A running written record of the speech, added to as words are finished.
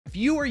If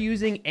you are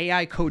using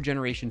AI code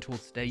generation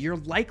tools today, you're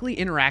likely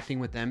interacting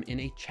with them in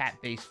a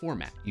chat-based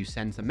format. You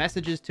send some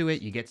messages to it,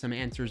 you get some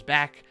answers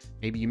back,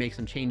 maybe you make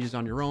some changes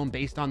on your own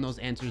based on those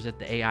answers that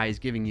the AI is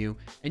giving you,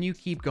 and you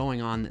keep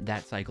going on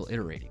that cycle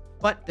iterating.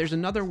 But there's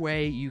another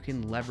way you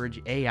can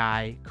leverage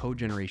AI code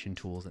generation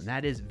tools, and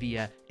that is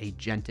via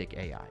agentic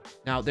AI.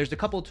 Now, there's a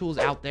couple of tools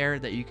out there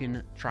that you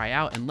can try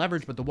out and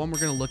leverage, but the one we're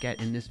going to look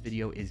at in this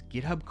video is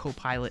GitHub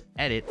Copilot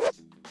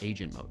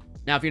Agent Mode.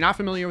 Now, if you're not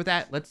familiar with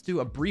that, let's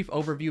do a brief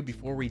overview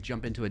before we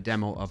jump into a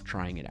demo of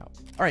trying it out.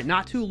 All right,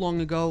 not too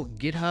long ago,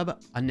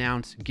 GitHub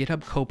announced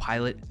GitHub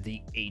Copilot,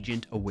 the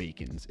Agent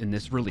Awakens in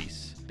this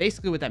release.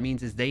 Basically what that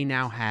means is they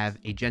now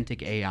have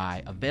agentic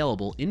AI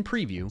available in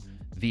preview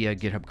via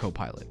GitHub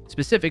Copilot,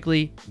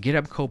 specifically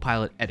GitHub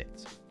Copilot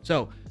Edits.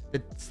 So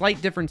the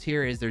slight difference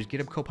here is there's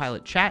GitHub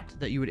Copilot Chat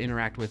that you would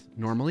interact with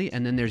normally,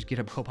 and then there's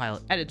GitHub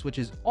Copilot Edits, which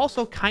is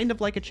also kind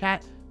of like a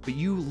chat, but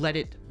you let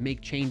it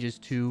make changes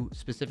to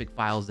specific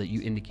files that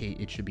you indicate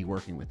it should be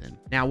working within.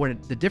 Now, where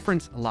the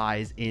difference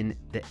lies in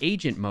the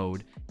agent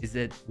mode is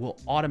that it will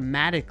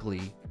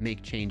automatically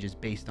make changes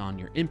based on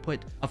your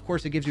input. Of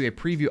course, it gives you a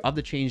preview of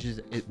the changes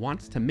it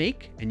wants to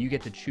make, and you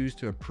get to choose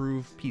to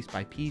approve piece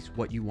by piece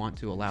what you want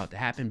to allow it to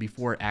happen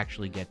before it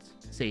actually gets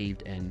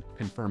saved and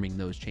confirming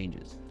those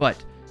changes.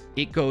 But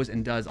it goes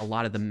and does a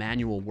lot of the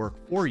manual work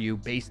for you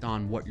based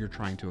on what you're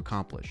trying to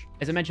accomplish.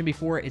 As I mentioned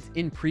before, it's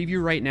in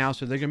preview right now,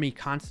 so they're going to be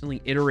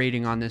constantly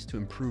iterating on this to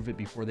improve it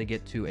before they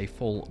get to a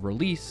full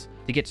release.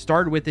 To get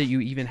started with it, you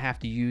even have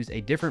to use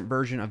a different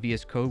version of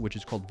VS Code, which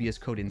is called VS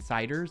Code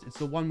Insiders. It's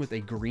the one with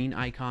a green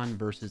icon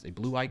versus a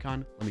blue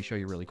icon. Let me show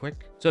you really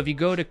quick. So if you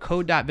go to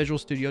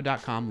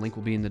code.visualstudio.com, link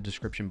will be in the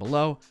description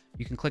below.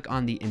 You can click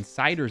on the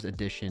Insiders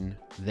edition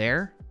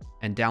there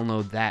and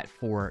download that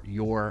for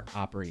your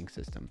operating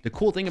system. The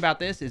cool thing about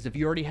this is if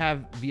you already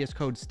have VS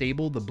Code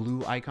stable, the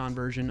blue icon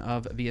version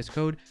of VS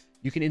Code,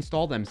 you can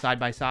install them side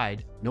by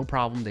side, no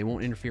problem. They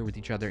won't interfere with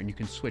each other, and you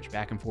can switch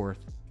back and forth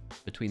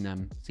between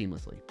them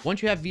seamlessly.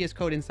 Once you have VS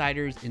Code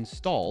Insiders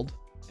installed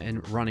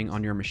and running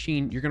on your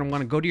machine, you're gonna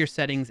wanna go to your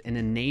settings and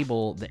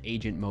enable the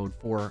agent mode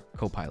for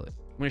Copilot.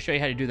 I'm going to show you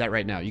how to do that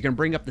right now. You're going to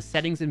bring up the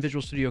settings in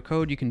Visual Studio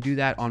Code. You can do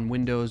that on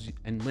Windows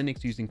and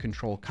Linux using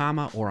Control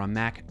Comma, or on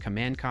Mac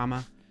Command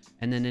Comma.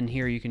 And then in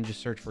here, you can just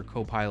search for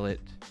Copilot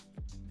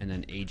and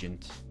then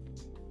Agent.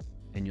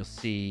 And you'll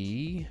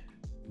see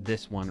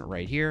this one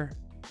right here,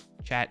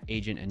 Chat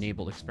Agent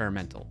Enabled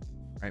Experimental,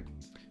 right?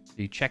 So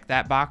you check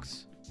that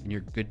box and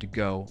you're good to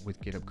go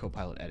with GitHub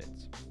Copilot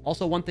Edits.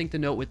 Also, one thing to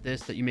note with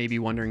this that you may be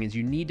wondering is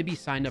you need to be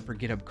signed up for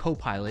GitHub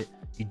Copilot.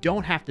 You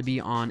don't have to be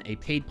on a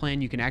paid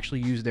plan. You can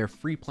actually use their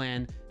free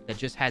plan that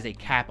just has a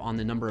cap on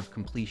the number of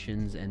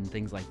completions and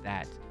things like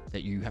that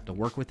that you have to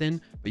work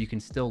within, but you can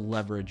still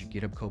leverage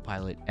GitHub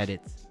Copilot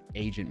Edits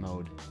agent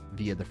mode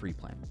via the free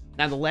plan.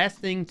 Now, the last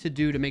thing to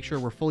do to make sure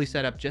we're fully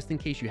set up, just in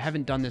case you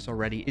haven't done this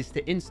already, is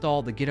to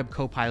install the GitHub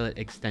Copilot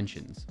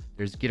extensions.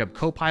 There's GitHub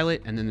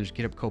Copilot, and then there's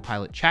GitHub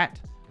Copilot Chat.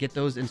 Get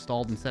those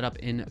installed and set up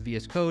in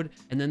VS Code,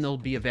 and then they'll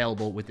be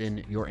available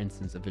within your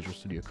instance of Visual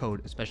Studio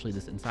Code, especially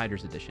this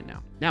Insiders edition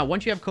now. Now,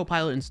 once you have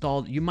Copilot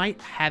installed, you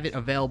might have it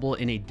available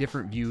in a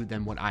different view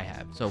than what I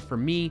have. So for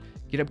me,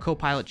 GitHub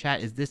Copilot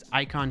Chat is this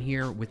icon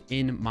here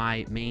within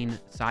my main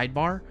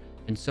sidebar,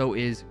 and so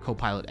is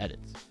Copilot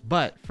Edits.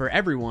 But for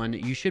everyone,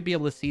 you should be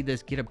able to see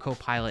this GitHub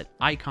Copilot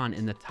icon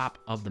in the top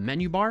of the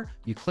menu bar.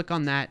 You click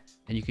on that,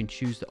 and you can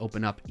choose to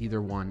open up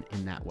either one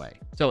in that way.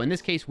 So in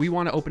this case, we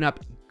want to open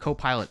up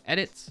Copilot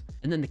Edits,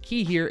 and then the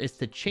key here is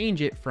to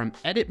change it from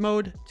edit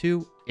mode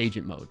to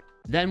agent mode.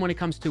 Then when it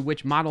comes to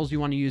which models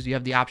you want to use, you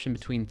have the option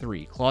between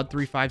three: Claude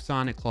 3.5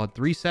 Sonnet, Claude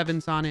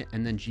 3.7 Sonnet,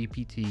 and then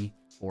GPT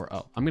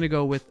 4.0. I'm going to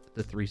go with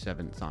the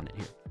 3.7 Sonnet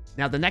here.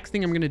 Now, the next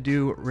thing I'm going to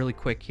do really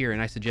quick here,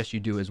 and I suggest you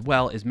do as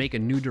well, is make a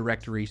new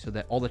directory so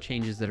that all the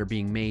changes that are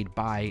being made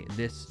by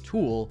this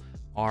tool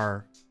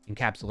are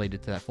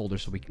encapsulated to that folder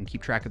so we can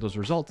keep track of those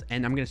results.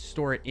 And I'm going to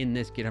store it in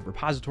this GitHub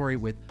repository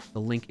with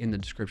the link in the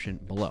description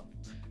below.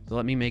 So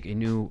let me make a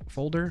new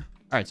folder.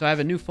 All right, so I have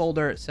a new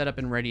folder set up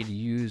and ready to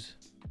use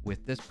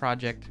with this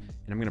project,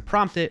 and I'm going to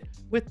prompt it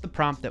with the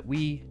prompt that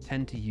we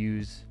tend to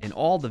use in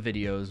all the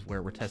videos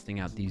where we're testing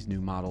out these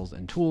new models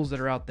and tools that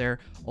are out there.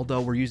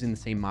 Although we're using the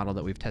same model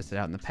that we've tested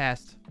out in the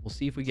past, we'll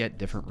see if we get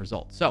different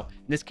results. So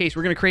in this case,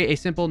 we're going to create a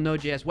simple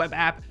Node.js web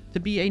app to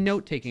be a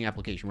note-taking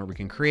application where we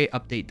can create,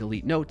 update,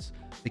 delete notes.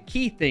 The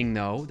key thing,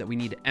 though, that we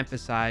need to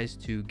emphasize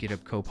to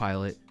GitHub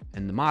Copilot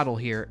and the model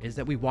here is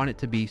that we want it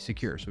to be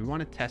secure. So we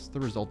want to test the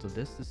results of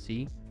this to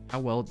see how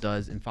well it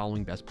does in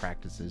following best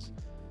practices,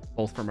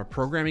 both from a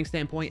programming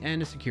standpoint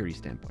and a security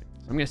standpoint.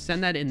 So I'm going to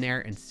send that in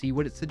there and see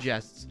what it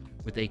suggests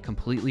with a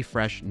completely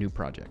fresh new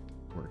project.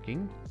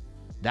 Working.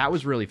 That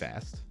was really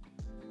fast.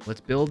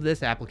 Let's build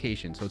this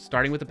application. So it's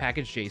starting with the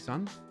package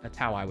JSON. That's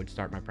how I would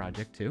start my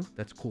project too.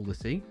 That's cool to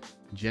see.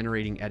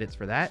 Generating edits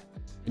for that.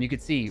 And you can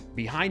see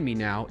behind me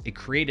now, it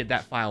created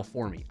that file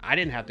for me. I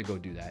didn't have to go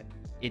do that.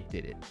 It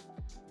did it.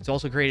 It's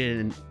also created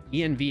an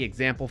env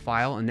example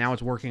file, and now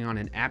it's working on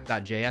an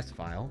app.js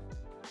file.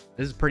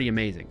 This is pretty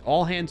amazing.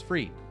 All hands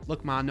free.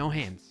 Look, Ma, no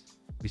hands.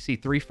 We see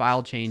 3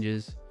 file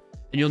changes,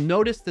 and you'll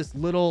notice this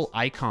little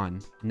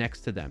icon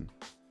next to them.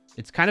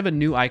 It's kind of a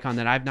new icon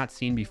that I've not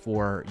seen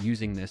before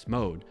using this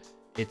mode.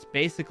 It's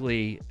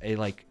basically a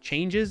like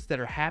changes that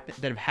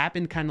have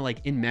happened kind of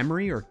like in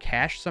memory or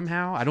cache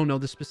somehow. I don't know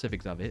the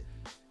specifics of it.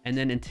 And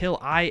then until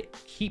I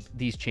keep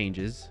these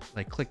changes,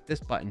 like click this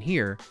button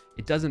here,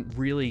 it doesn't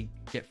really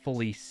get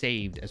fully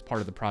saved as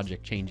part of the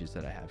project changes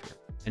that I have here.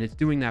 And it's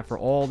doing that for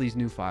all these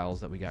new files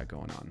that we got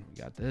going on.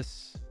 We got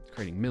this, it's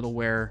creating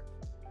middleware.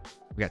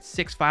 We got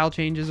 6 file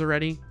changes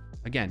already.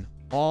 Again,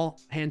 all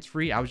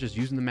hands-free. I was just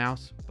using the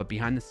mouse, but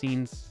behind the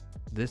scenes,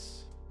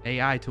 this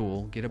AI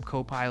tool, GitHub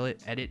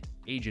Copilot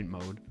Agent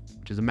Mode,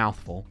 which is a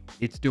mouthful,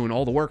 it's doing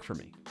all the work for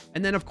me.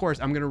 And then of course,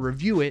 I'm going to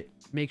review it,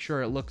 make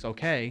sure it looks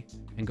okay,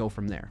 and go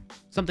from there.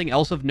 Something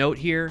else of note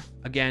here,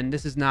 again,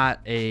 this is not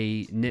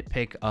a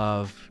nitpick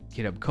of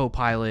GitHub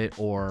Copilot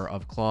or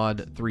of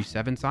Claude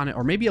 3.7 Sonnet,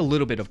 or maybe a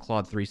little bit of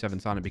Claude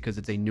 3.7 Sonnet because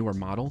it's a newer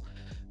model,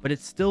 but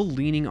it's still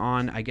leaning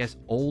on, I guess,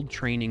 old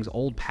trainings,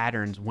 old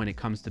patterns when it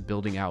comes to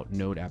building out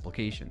Node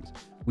applications.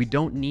 We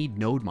don't need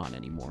NodeMon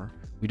anymore.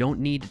 We don't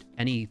need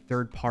any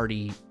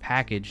third-party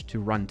package to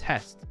run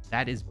tests.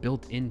 That is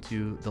built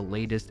into the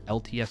latest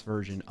LTS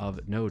version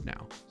of Node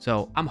now.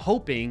 So I'm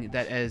hoping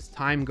that as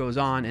time goes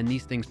on and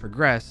these things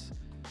progress,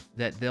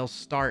 that they'll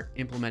start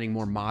implementing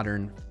more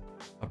modern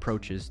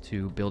approaches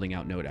to building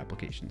out Node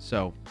applications.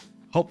 So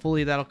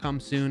hopefully that'll come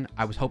soon.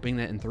 I was hoping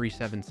that in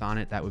 3.7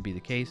 Sonnet that would be the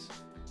case,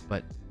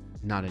 but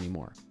not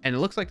anymore. And it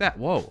looks like that.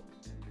 Whoa.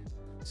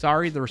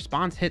 Sorry, the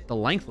response hit the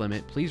length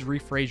limit. Please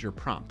rephrase your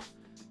prompt.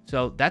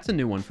 So that's a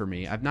new one for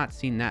me. I've not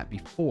seen that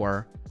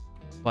before,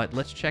 but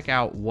let's check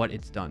out what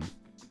it's done.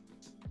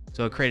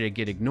 So it created a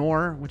git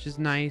ignore, which is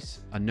nice,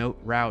 a note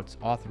routes,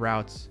 auth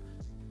routes,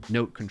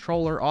 note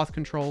controller, auth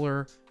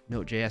controller,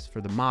 Node.js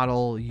for the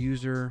model,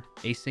 user,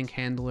 async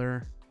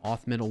handler,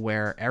 auth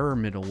middleware, error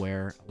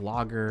middleware,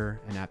 logger,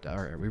 and apt. All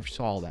right, we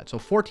saw all that. So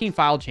 14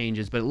 file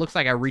changes, but it looks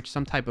like I reached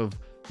some type of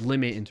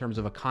limit in terms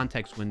of a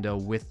context window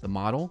with the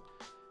model,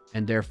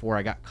 and therefore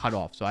I got cut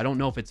off. So I don't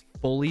know if it's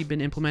fully been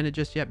implemented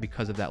just yet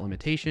because of that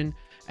limitation.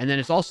 And then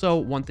it's also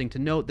one thing to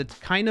note that's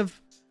kind of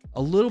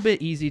a little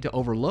bit easy to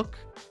overlook,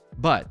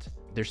 but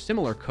there's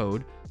similar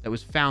code that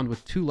was found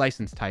with 2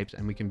 license types,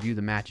 and we can view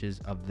the matches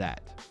of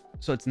that.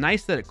 So it's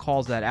nice that it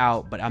calls that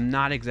out, but I'm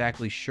not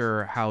exactly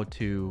sure how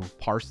to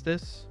parse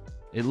this.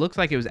 It looks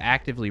like it was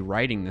actively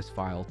writing this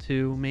file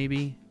too,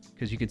 maybe,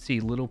 because you can see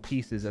little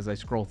pieces as I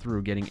scroll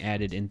through getting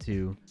added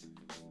into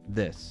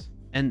this.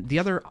 And the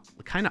other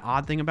kind of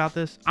odd thing about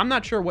this, I'm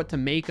not sure what to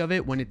make of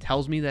it when it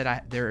tells me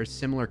that there is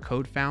similar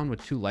code found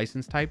with 2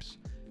 license types,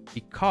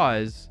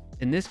 because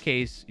in this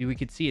case, we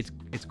could see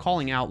it's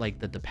calling out like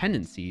the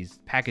dependencies,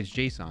 package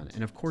JSON.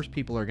 And of course,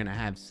 people are going to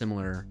have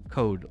similar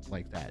code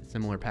like that,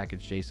 similar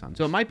package JSON.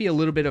 So it might be a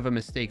little bit of a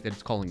mistake that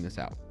it's calling this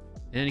out.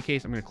 In any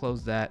case, I'm going to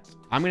close that.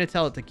 I'm going to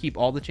tell it to keep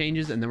all the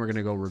changes, and then we're going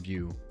to go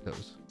review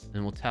those.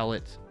 And we'll tell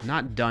it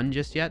not done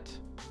just yet,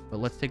 but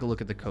let's take a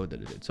look at the code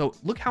that it did. So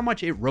look how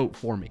much it wrote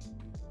for me.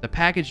 The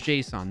package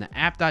JSON, the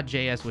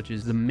app.js, which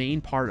is the main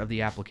part of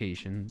the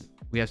application.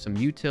 We have some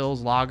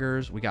utils,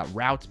 loggers. We got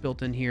routes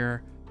built in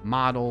here,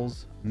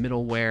 models,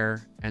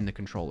 middleware, and the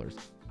controllers.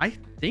 I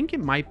think it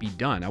might be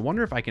done. I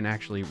wonder if I can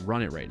actually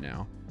run it right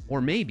now,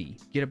 or maybe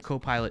GitHub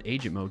Copilot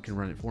Agent Mode can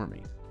run it for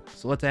me.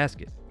 So let's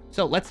ask it.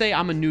 So let's say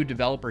I'm a new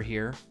developer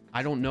here.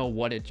 I don't know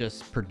what it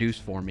just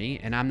produced for me,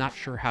 and I'm not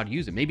sure how to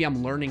use it. Maybe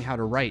I'm learning how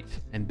to write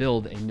and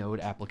build a Node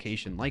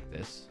application like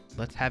this.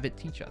 Let's have it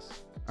teach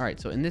us. All right,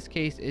 so in this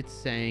case, it's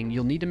saying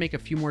you'll need to make a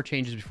few more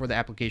changes before the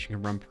application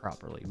can run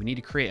properly. We need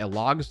to create a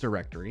logs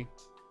directory.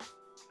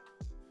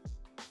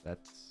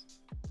 That's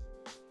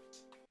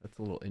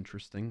a little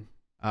interesting.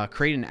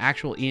 Create an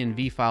actual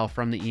env file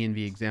from the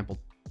env example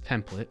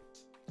template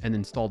and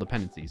install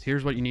dependencies.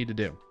 Here's what you need to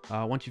do.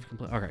 Once you've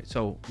completed, okay,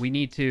 so we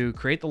need to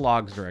create the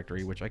logs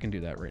directory, which I can do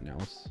that right now.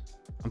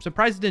 I'm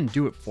surprised it didn't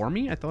do it for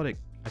me. I thought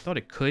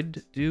it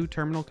could do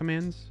terminal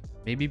commands,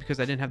 maybe because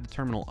I didn't have the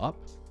terminal up.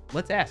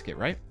 Let's ask it,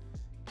 right?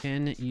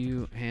 Can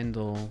you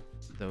handle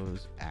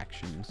those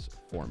actions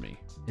for me?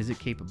 Is it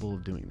capable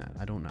of doing that?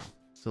 I don't know.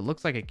 So it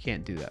looks like it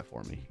can't do that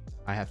for me.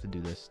 I have to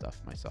do this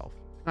stuff myself.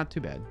 Not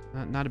too bad.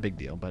 Not a big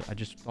deal, but I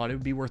just thought it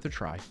would be worth a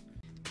try.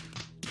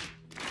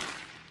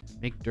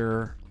 Make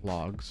dir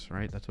logs,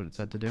 right? That's what it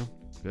said to do.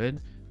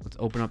 Good. Let's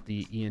open up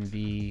the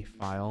env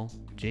file.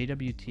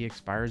 JWT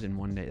expires in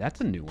 1 day.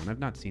 That's a new one. I've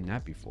not seen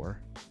that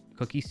before.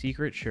 Cookie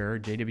secret, sure.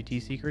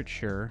 JWT secret,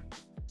 sure.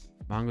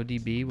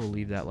 MongoDB, we'll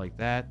leave that like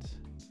that.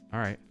 All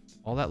right.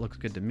 All that looks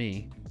good to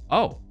me.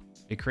 Oh,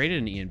 it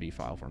created an env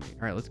file for me.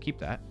 All right, let's keep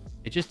that.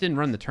 It just didn't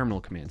run the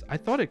terminal commands. I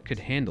thought it could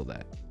handle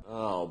that.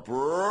 Oh,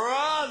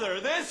 brother,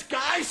 this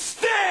guy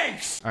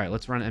stinks! All right,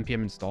 let's run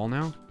npm install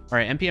now. All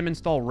right, npm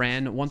install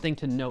ran. One thing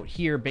to note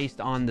here,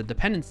 based on the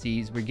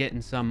dependencies, we're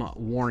getting some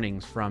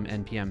warnings from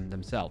npm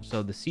themselves.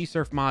 So the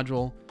csurf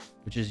module,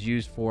 which is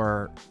used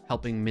for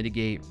helping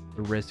mitigate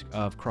the risk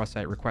of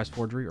cross-site request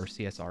forgery, or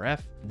CSRF,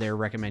 they're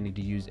recommending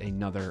to use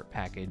another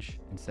package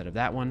instead of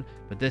that one.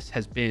 But this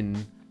has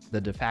been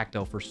the de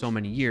facto for so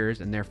many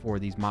years, and therefore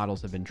these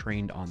models have been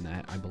trained on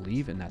that, I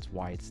believe, and that's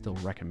why it's still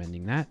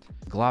recommending that.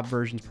 Glob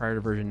versions prior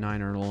to version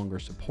 9 are no longer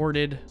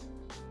supported.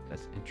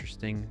 That's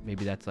interesting.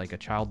 Maybe that's like a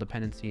child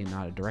dependency and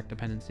not a direct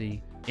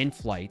dependency. In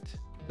flight,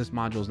 this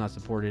module is not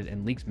supported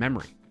and leaks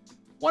memory.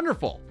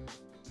 Wonderful.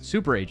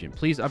 Super agent,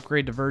 please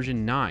upgrade to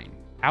version 9.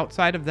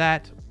 Outside of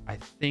that, I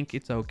think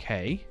it's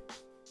okay.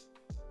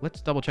 Let's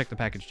double check the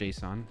package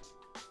JSON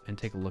and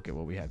take a look at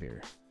what we have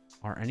here.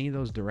 Are any of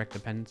those direct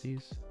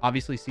dependencies?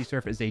 Obviously,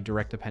 CSurf is a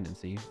direct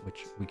dependency,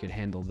 which we could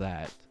handle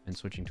that and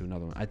switching to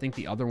another one. I think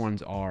the other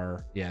ones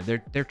are, yeah,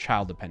 they're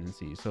child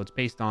dependencies. So it's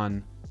based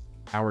on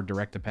our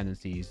direct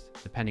dependencies,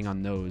 depending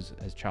on those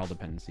as child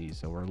dependencies.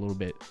 So we're a little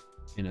bit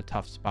in a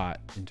tough spot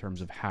in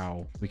terms of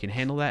how we can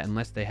handle that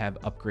unless they have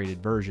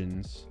upgraded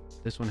versions.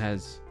 This one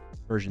has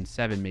version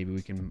 7, maybe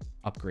we can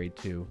upgrade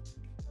to,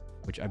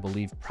 which I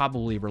believe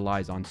probably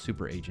relies on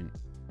super agent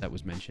that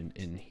was mentioned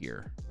in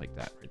here, like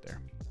that right there.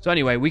 So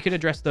anyway, we could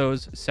address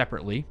those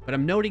separately, but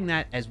I'm noting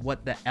that as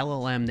what the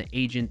LLM, the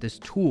agent, this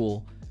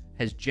tool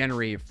has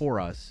generated for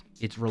us,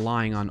 it's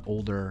relying on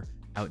older,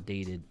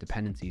 outdated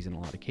dependencies in a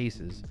lot of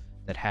cases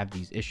that have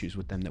these issues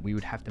with them that we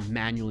would have to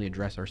manually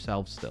address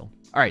ourselves still.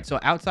 All right, so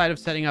outside of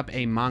setting up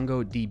a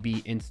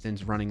MongoDB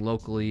instance running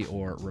locally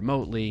or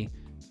remotely,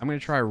 I'm going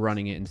to try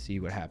running it and see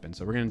what happens.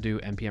 So we're going to do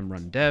npm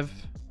run dev.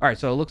 All right,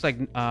 so it looks like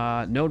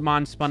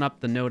NodeMon spun up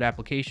the Node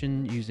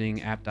application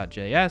using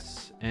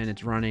app.js, and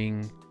it's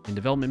running in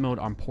development mode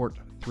on port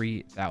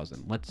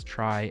 3000. Let's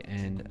try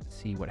and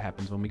see what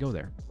happens when we go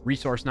there.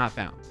 Resource not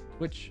found,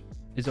 which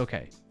is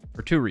okay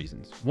for 2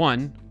 reasons.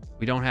 One,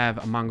 we don't have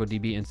a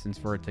MongoDB instance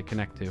for it to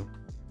connect to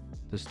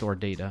store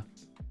data.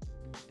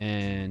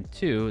 And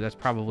 2, that's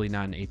probably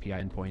not an API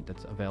endpoint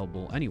that's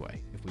available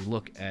anyway. If we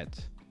look at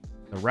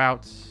the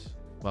routes,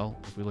 well,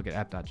 if we look at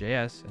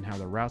app.js and how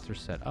the routes are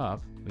set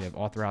up, we have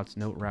auth routes,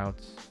 note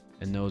routes,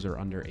 and those are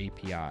under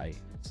API/auth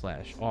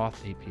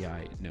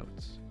API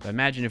notes. So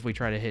imagine if we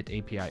try to hit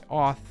API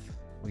auth,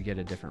 we get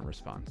a different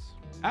response.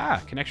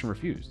 Ah, connection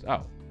refused.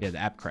 Oh, yeah, the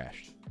app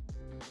crashed.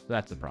 So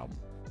that's the problem.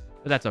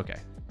 But that's okay.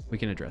 We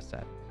can address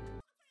that.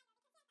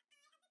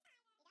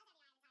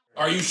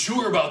 Are you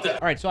sure about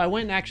that? All right, so I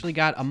went and actually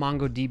got a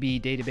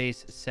MongoDB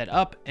database set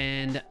up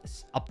and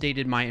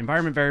updated my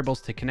environment variables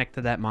to connect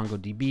to that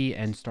MongoDB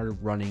and started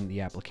running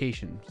the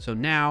application. So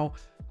now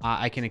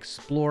I can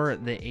explore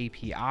the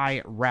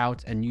API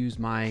routes and use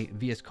my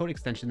VS Code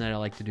extension that I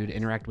like to do to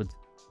interact with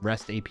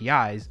REST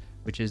APIs,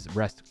 which is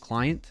REST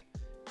client.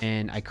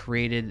 And I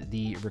created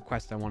the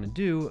request I want to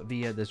do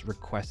via this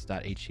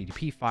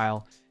request.http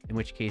file, in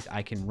which case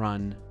I can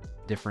run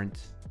different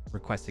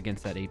requests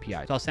against that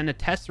API. So I'll send a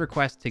test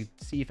request to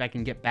see if I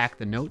can get back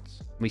the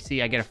notes. We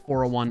see I get a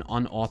 401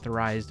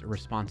 unauthorized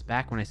response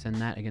back when I send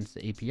that against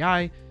the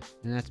API.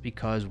 And that's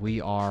because we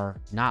are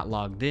not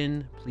logged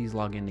in. Please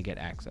log in to get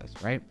access,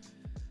 right?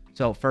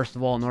 So first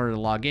of all, in order to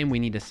log in, we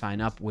need to sign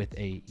up with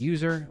a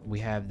user. We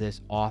have this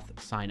auth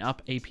sign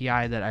up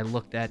API that I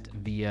looked at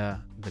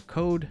via the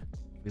code.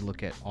 We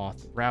look at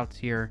auth routes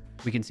here.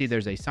 We can see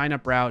there's a sign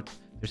up route.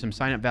 There's some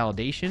sign up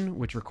validation,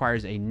 which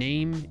requires a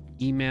name,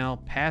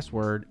 email,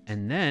 password,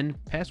 and then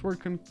password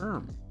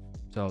confirm.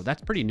 So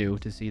that's pretty new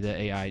to see the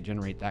AI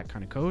generate that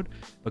kind of code,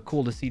 but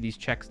cool to see these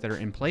checks that are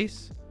in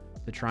place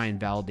to try and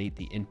validate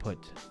the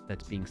input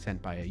that's being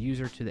sent by a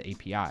user to the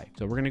API.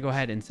 So we're gonna go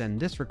ahead and send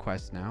this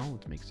request now.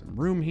 Let's make some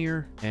room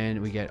here.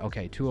 And we get,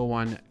 okay,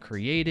 201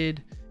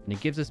 created, and it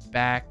gives us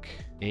back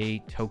a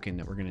token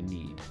that we're gonna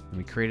need. And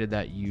we created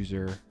that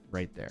user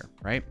right there,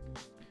 right?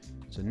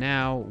 So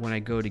now when I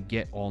go to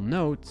get all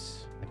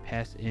notes, I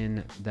pass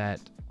in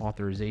that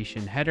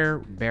authorization header,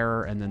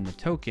 bearer, and then the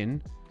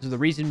token. So the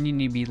reason you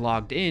need to be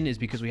logged in is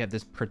because we have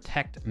this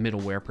protect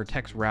middleware,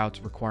 protects routes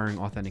requiring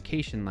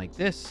authentication like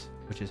this,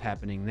 which is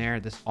happening there.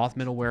 This auth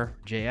middleware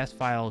JS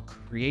file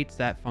creates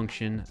that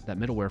function, that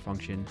middleware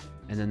function,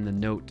 and then the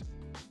note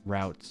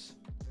routes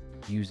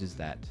uses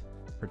that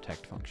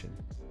protect function.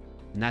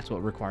 And that's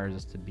what requires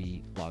us to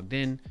be logged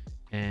in.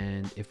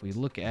 And if we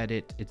look at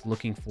it, it's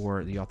looking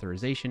for the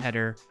authorization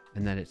header,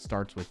 and then it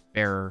starts with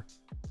bearer,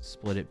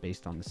 split it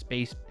based on the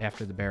space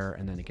after the bearer,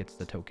 and then it gets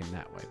the token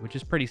that way, which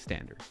is pretty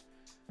standard.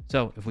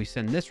 So if we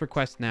send this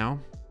request now,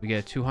 we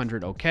get a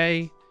 200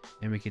 OK,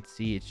 and we could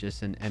see it's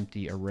just an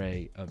empty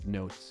array of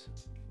notes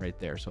right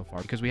there so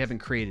far because we haven't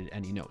created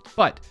any notes.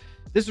 But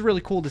this is really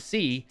cool to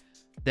see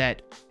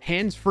that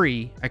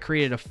hands-free, I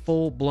created a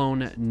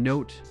full-blown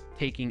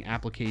note-taking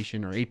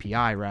application, or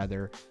API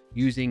rather,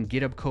 using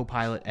GitHub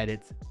Copilot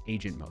Edits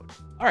Agent Mode.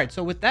 All right,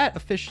 so with that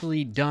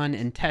officially done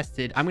and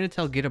tested, I'm gonna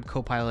tell GitHub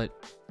Copilot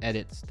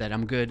Edits that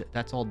I'm good,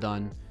 that's all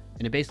done.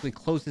 And it basically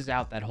closes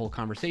out that whole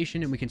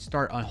conversation, and we can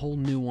start a whole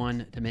new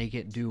one to make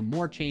it do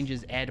more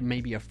changes, add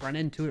maybe a front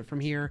end to it from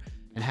here,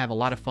 and have a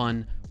lot of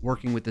fun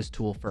working with this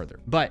tool further.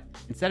 But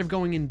instead of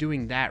going and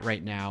doing that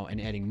right now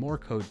and adding more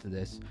code to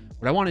this,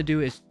 what I wanna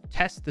do is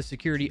test the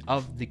security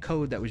of the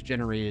code that was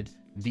generated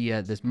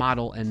via this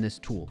model and this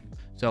tool.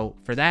 So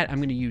for that, I'm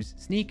going to use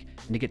Snyk,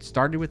 and to get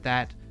started with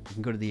that, you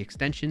can go to the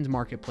extensions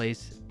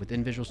marketplace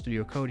within Visual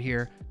Studio Code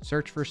here,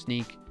 search for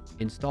Snyk,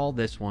 install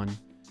this one.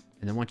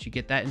 And then once you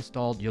get that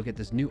installed, you'll get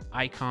this new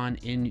icon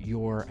in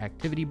your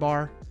activity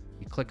bar.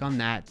 You click on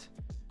that.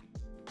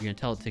 You're going to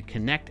tell it to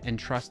connect and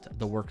trust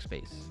the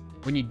workspace.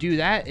 When you do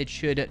that, it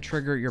should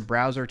trigger your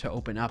browser to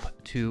open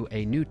up to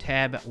a new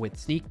tab with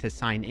Snyk to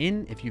sign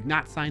in. If you've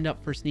not signed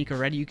up for Snyk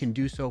already, you can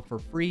do so for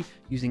free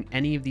using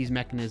any of these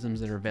mechanisms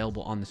that are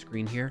available on the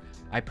screen here.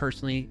 I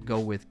personally go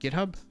with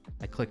GitHub.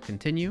 I click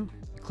continue,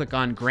 click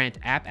on grant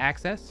app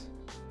access,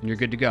 and you're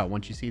good to go.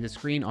 Once you see the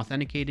screen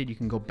authenticated, you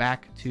can go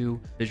back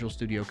to Visual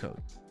Studio Code.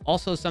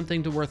 Also,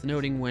 something worth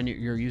noting when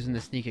you're using the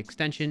Snyk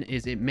extension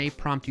is it may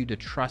prompt you to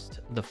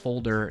trust the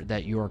folder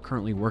that you are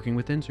currently working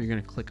within. So you're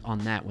going to click on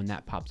that when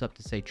that pops up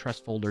to say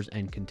trust folders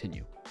and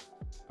continue.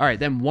 All right,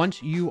 then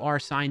once you are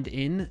signed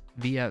in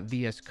via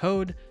VS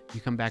Code, you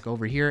come back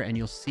over here and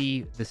you'll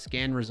see the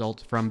scan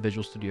results from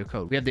Visual Studio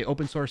Code. We have the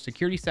open source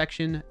security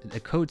section, the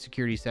code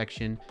security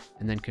section,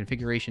 and then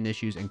configuration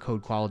issues and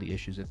code quality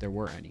issues if there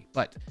were any.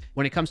 But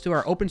when it comes to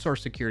our open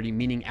source security,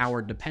 meaning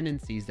our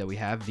dependencies that we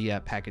have via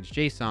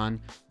package.json,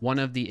 one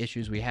of the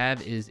issues we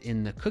have is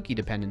in the cookie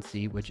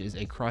dependency, which is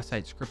a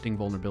cross-site scripting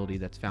vulnerability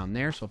that's found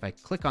there. So if I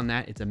click on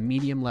that, it's a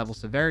medium level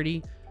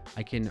severity.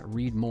 I can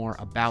read more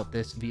about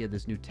this via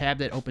this new tab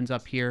that opens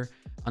up here,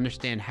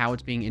 understand how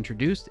it's being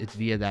introduced. It's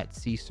via that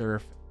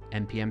csurf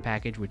npm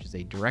package, which is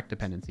a direct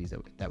dependencies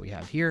that we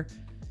have here.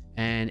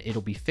 And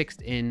it'll be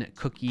fixed in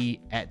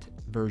cookie at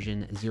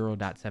version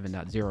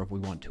 0.7.0 if we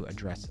want to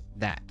address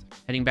that.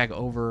 Heading back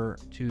over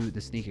to the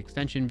Snyk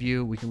extension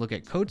view, we can look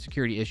at code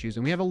security issues,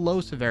 and we have a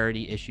low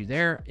severity issue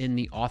there in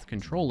the auth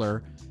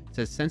controller. It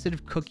says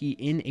sensitive cookie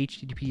in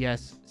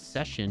HTTPS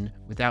session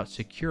without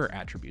secure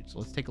attributes. So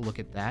let's take a look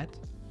at that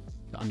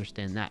to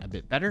understand that a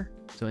bit better.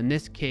 So in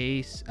this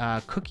case,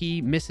 cookie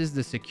misses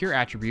the secure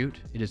attribute.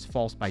 It is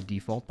false by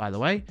default, by the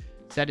way.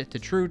 Set it to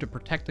true to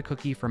protect the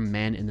cookie from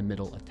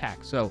man-in-the-middle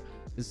attack. So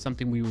this is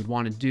something we would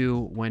want to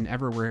do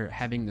whenever we're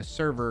having the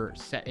server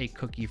set a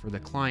cookie for the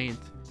client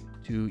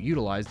to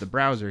utilize the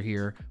browser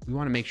here. We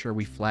want to make sure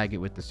we flag it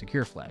with the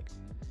secure flag.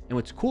 And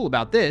what's cool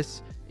about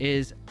this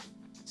is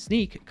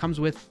Snyk comes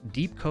with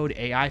deep code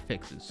AI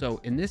fixes. So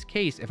in this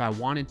case, if I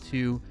wanted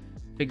to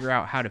figure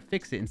out how to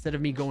fix it, instead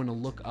of me going to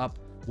look up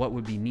what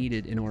would be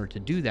needed in order to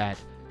do that,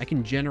 I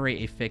can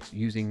generate a fix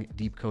using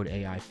deep code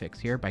AI fix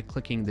here by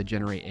clicking the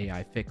generate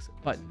AI fix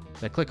button.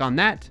 So I click on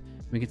that,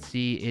 we can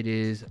see it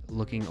is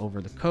looking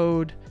over the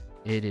code,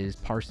 it is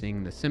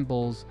parsing the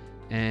symbols,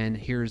 and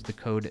here's the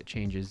code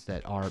changes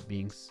that are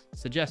being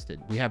suggested.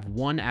 We have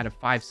 1 out of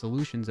 5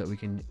 solutions that we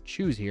can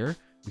choose here.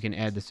 We can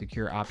add the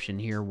secure option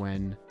here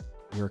when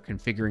we're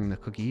configuring the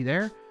cookie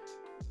there.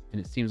 And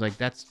it seems like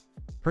that's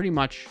pretty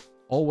much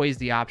always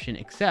the option,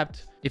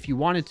 except if you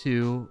wanted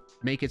to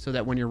make it so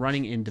that when you're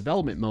running in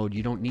development mode,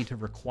 you don't need to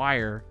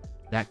require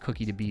that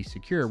cookie to be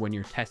secure when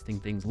you're testing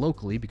things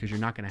locally, because you're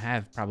not going to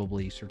have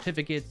probably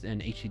certificates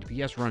and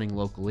HTTPS running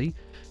locally.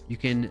 You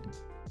can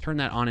turn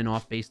that on and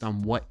off based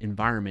on what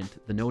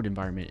environment the node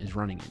environment is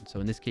running in.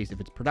 So in this case, if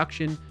it's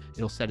production,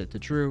 it'll set it to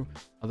true.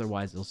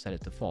 Otherwise, it'll set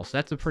it to false. So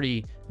that's a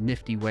pretty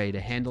nifty way to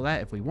handle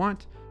that if we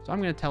want. So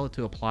I'm going to tell it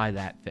to apply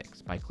that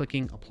fix by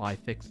clicking apply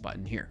fix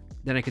button here.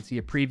 Then I could see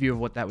a preview of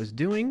what that was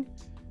doing,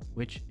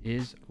 which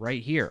is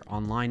right here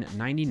on line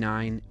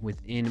 99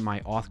 within my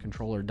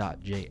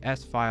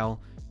authcontroller.js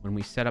file. When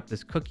we set up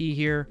this cookie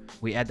here,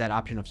 we add that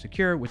option of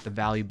secure with the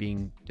value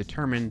being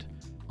determined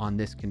on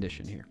this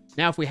condition here.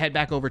 Now, if we head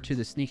back over to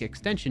the Snyk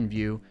extension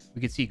view,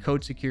 we can see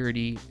code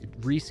security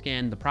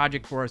rescan the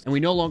project for us, and we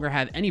no longer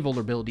have any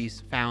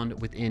vulnerabilities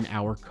found within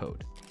our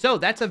code. So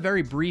that's a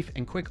very brief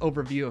and quick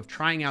overview of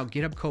trying out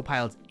GitHub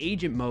Copilot's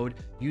agent mode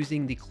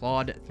using the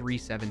Claude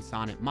 3.7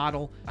 Sonnet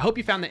model. I hope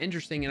you found that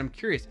interesting, and I'm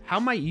curious, how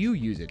might you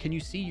use it? Can you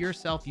see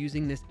yourself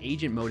using this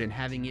agent mode and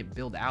having it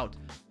build out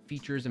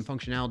features and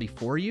functionality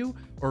for you?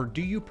 Or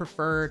do you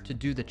prefer to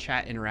do the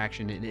chat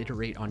interaction and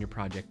iterate on your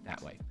project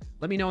that way?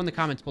 Let me know in the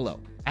comments below.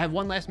 I have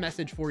one last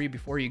message for you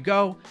before you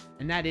go,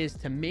 and that is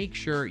to make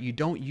sure you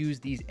don't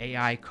use these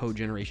AI code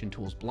generation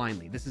tools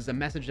blindly. This is a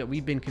message that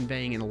we've been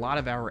conveying in a lot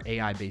of our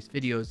AI-based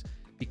videos,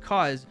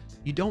 because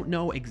you don't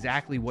know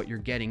exactly what you're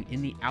getting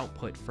in the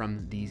output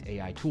from these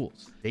AI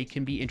tools. They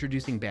can be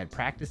introducing bad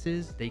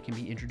practices. They can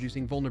be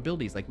introducing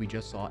vulnerabilities like we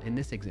just saw in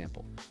this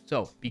example.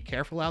 So be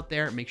careful out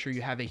there. Make sure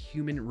you have a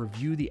human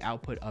review the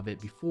output of it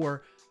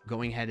before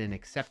going ahead and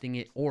accepting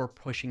it or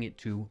pushing it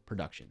to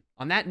production.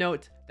 On that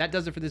note, that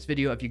does it for this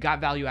video. If you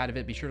got value out of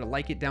it, be sure to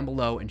like it down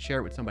below and share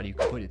it with somebody who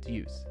can put it to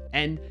use.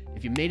 And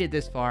if you made it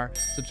this far,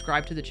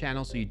 subscribe to the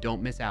channel so you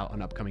don't miss out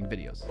on upcoming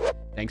videos.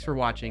 Thanks for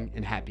watching,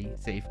 and happy,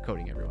 safe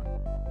coding, everyone.